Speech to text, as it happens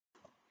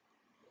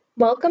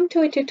Welcome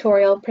to a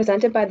tutorial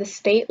presented by the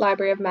State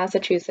Library of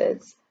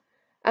Massachusetts.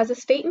 As a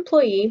state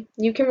employee,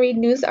 you can read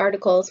news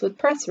articles with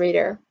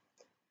PressReader.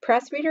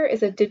 PressReader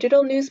is a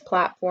digital news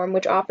platform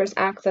which offers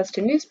access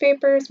to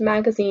newspapers,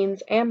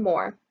 magazines, and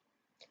more.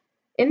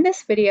 In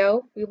this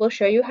video, we will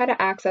show you how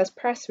to access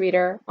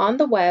PressReader on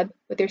the web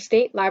with your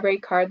state library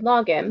card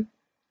login.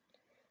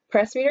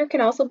 PressReader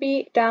can also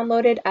be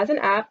downloaded as an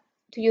app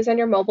to use on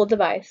your mobile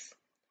device.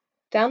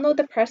 Download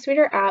the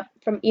PressReader app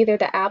from either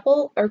the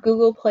Apple or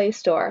Google Play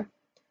Store.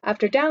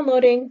 After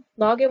downloading,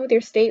 log in with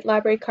your state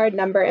library card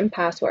number and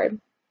password.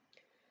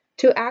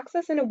 To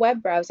access in a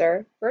web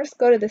browser, first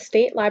go to the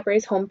state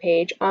library's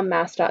homepage on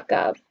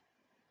mass.gov.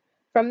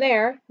 From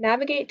there,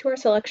 navigate to our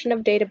selection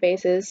of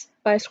databases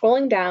by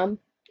scrolling down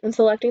and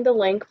selecting the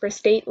link for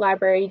State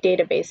Library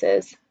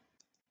Databases.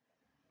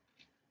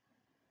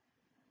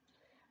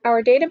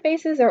 Our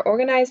databases are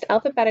organized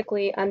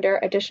alphabetically under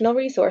Additional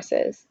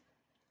Resources.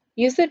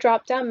 Use the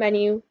drop-down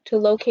menu to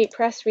locate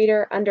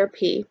PressReader under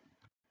P.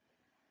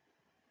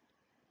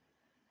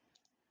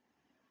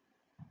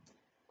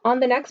 On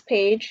the next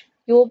page,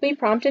 you will be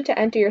prompted to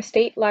enter your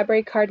state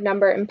library card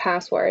number and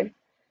password.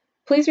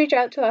 Please reach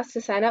out to us to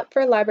sign up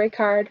for a library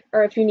card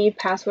or if you need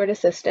password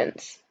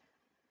assistance.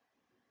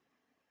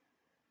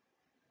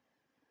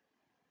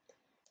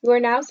 You are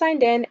now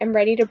signed in and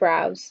ready to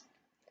browse.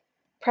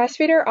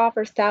 PressReader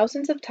offers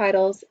thousands of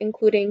titles,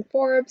 including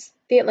Forbes,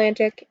 The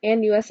Atlantic,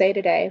 and USA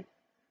Today.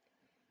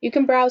 You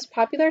can browse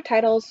popular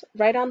titles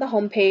right on the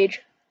homepage.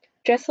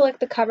 Just select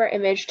the cover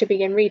image to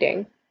begin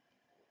reading.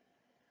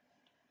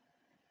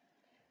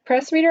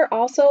 PressReader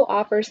also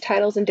offers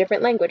titles in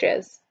different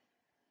languages.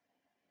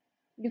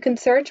 You can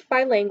search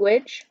by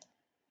language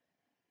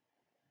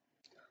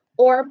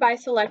or by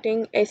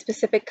selecting a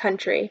specific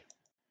country.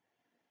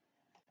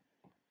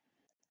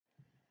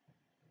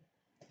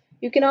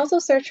 You can also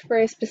search for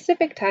a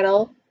specific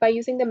title by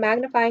using the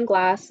magnifying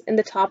glass in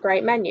the top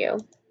right menu.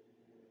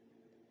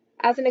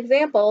 As an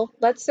example,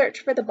 let's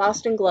search for the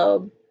Boston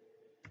Globe.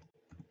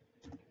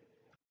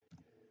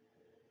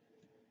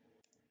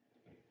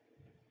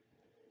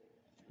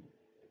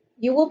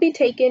 You will be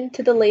taken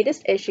to the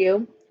latest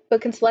issue,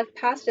 but can select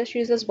past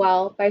issues as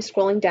well by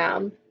scrolling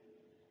down.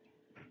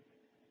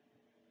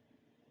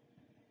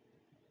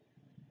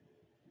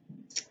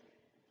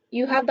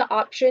 You have the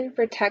option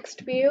for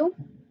text view,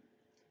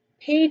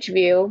 page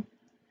view,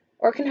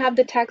 or can have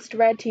the text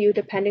read to you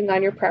depending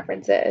on your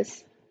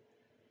preferences.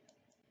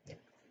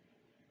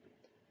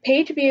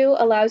 Page view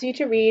allows you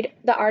to read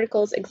the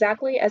articles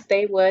exactly as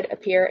they would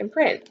appear in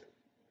print.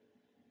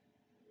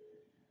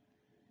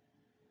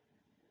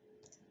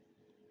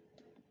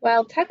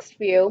 While text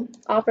view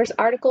offers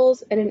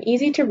articles in an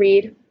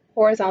easy-to-read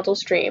horizontal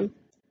stream.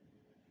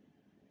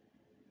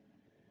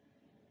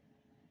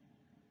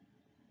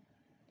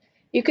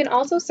 You can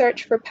also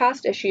search for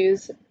past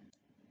issues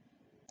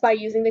by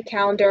using the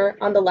calendar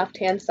on the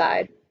left-hand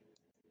side.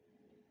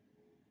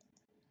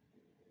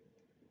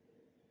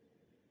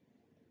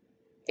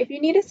 If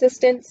you need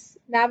assistance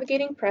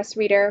navigating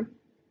PressReader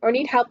or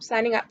need help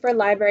signing up for a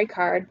library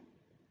card,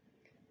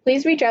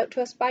 please reach out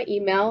to us by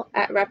email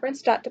at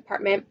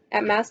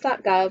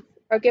reference.department@mass.gov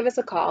or give us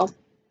a call.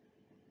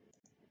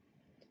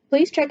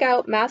 Please check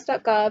out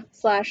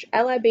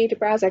mass.gov/lib to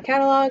browse our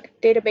catalog,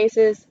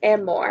 databases,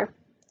 and more.